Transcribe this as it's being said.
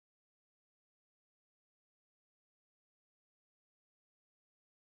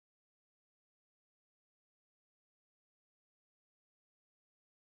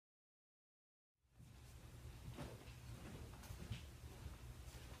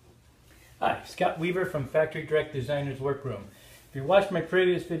Hi, Scott Weaver from Factory Direct Designers Workroom. If you watched my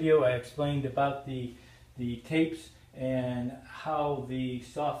previous video, I explained about the tapes and how the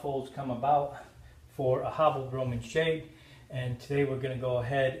soft folds come about for a hobbled Roman shade. And today we're going to go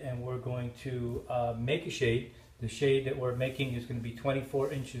ahead and we're going to make a shade. The shade that we're making is going to be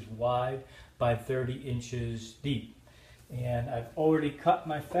 24 inches wide by 30 inches deep. And I've already cut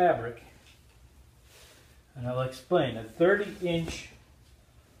my fabric, and I'll explain. A 30-inch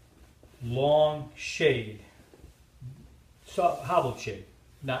long shade, hobbled shade,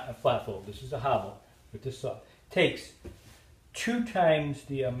 not a flat fold. This is a hobble with this saw. Takes 2 times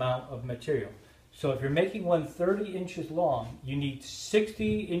the amount of material. So if you're making one 30 inches long, you need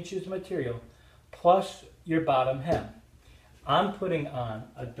 60 inches material plus your bottom hem. I'm putting on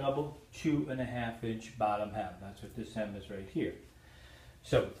a double 2.5 inch bottom hem. That's what this hem is right here.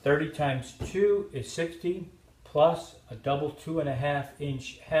 So 30 times 2 is 60 plus a double 2.5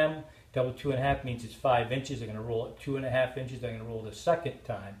 inch hem. Double 2.5 means it's 5 inches. I'm going to roll it 2.5 inches. I'm going to roll the second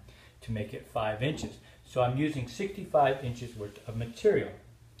time to make it 5 inches. So I'm using 65 inches worth of material.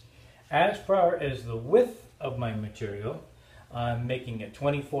 As far as the width of my material, I'm making a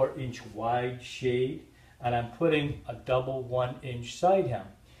 24 inch wide shade, and I'm putting a double 1 inch side hem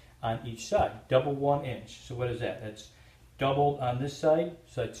on each side. Double 1 inch. So what is that? That's doubled on this side,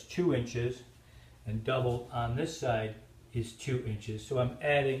 so that's 2 inches, and doubled on this side is 2 inches. So I'm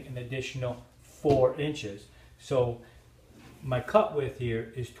adding an additional 4 inches. So my cut width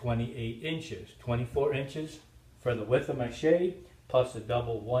here is 28 inches. 24 inches for the width of my shade, plus a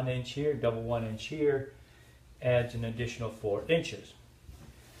double 1 inch here, double 1 inch here, adds an additional 4 inches.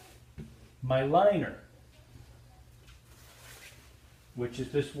 My liner, which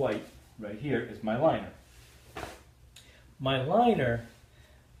is this white right here, is my liner. My liner,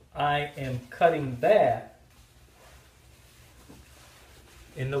 I am cutting that.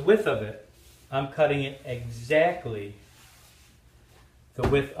 In the width of it, I'm cutting it exactly the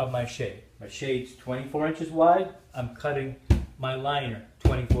width of my shade. My shade's 24 inches wide. I'm cutting my liner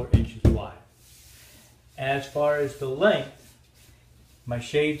 24 inches wide. As far as the length, my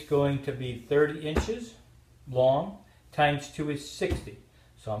shade's going to be 30 inches long, times 2 is 60.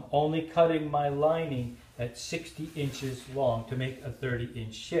 So I'm only cutting my lining at 60 inches long to make a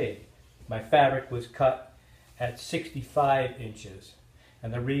 30-inch shade. My fabric was cut at 65 inches.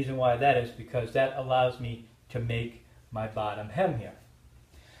 And the reason why that is because that allows me to make my bottom hem here.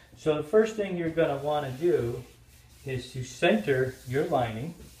 So the first thing you're going to want to do is to center your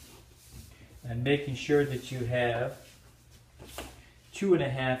lining, and making sure that you have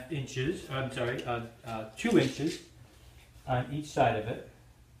 2.5 inches, 2 inches on each side of it.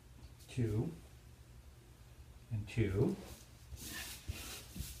 2 and 2.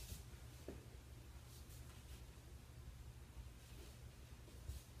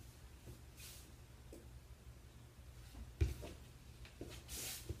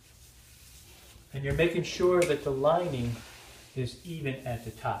 And you're making sure that the lining is even at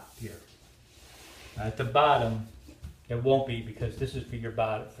the top here. At the bottom, it won't be, because this is for your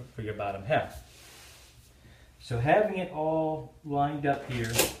bottom hem. So having it all lined up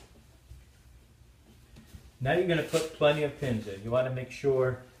here, now you're going to put plenty of pins in. You want to make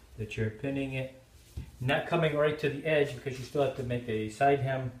sure that you're pinning it, not coming right to the edge, because you still have to make a side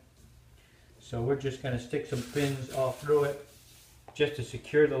hem. So we're just going to stick some pins all through it just to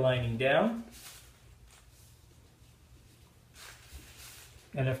secure the lining down.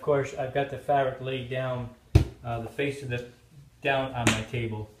 And of course, I've got the fabric laid down, the face of it down on my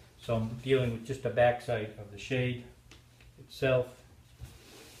table. So I'm dealing with just the back side of the shade itself.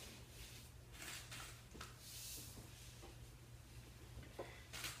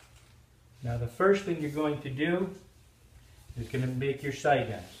 Now the first thing you're going to do is going to make your side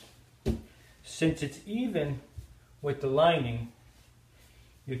hems. Since it's even with the lining,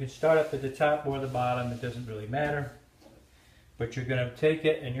 you can start up at the top or the bottom, it doesn't really matter. But you're going to take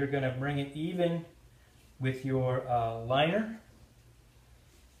it and you're going to bring it even with your liner,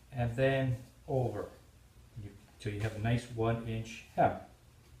 and then over. So you have a nice 1 inch hem.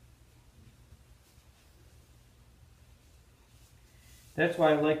 That's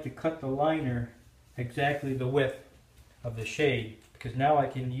why I like to cut the liner exactly the width of the shade, because now I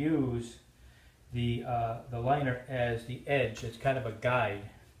can use the liner as the edge. It's kind of a guide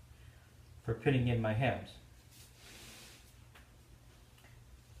for pinning in my hems.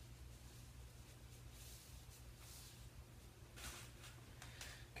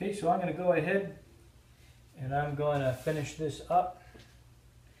 Okay, so I'm going to go ahead and I'm going to finish this up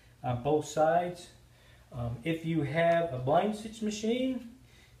on both sides. If you have a blind stitch machine,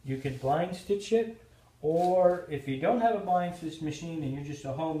 you can blind stitch it, Or if you don't have a blind stitch machine and you're just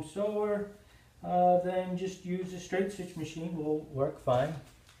a home sewer, then just use a straight stitch machine will work fine.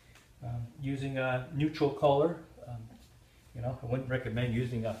 Using a neutral color, you know, I wouldn't recommend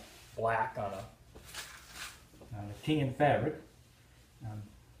using a black on a tan fabric.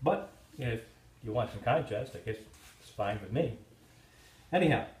 But if you want some contrast, I guess it's fine with me.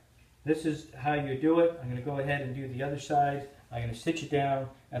 Anyhow, this is how you do it. I'm going to go ahead and do the other side. I'm going to stitch it down,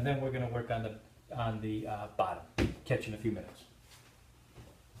 and then we're going to work on the bottom. Catch you in a few minutes.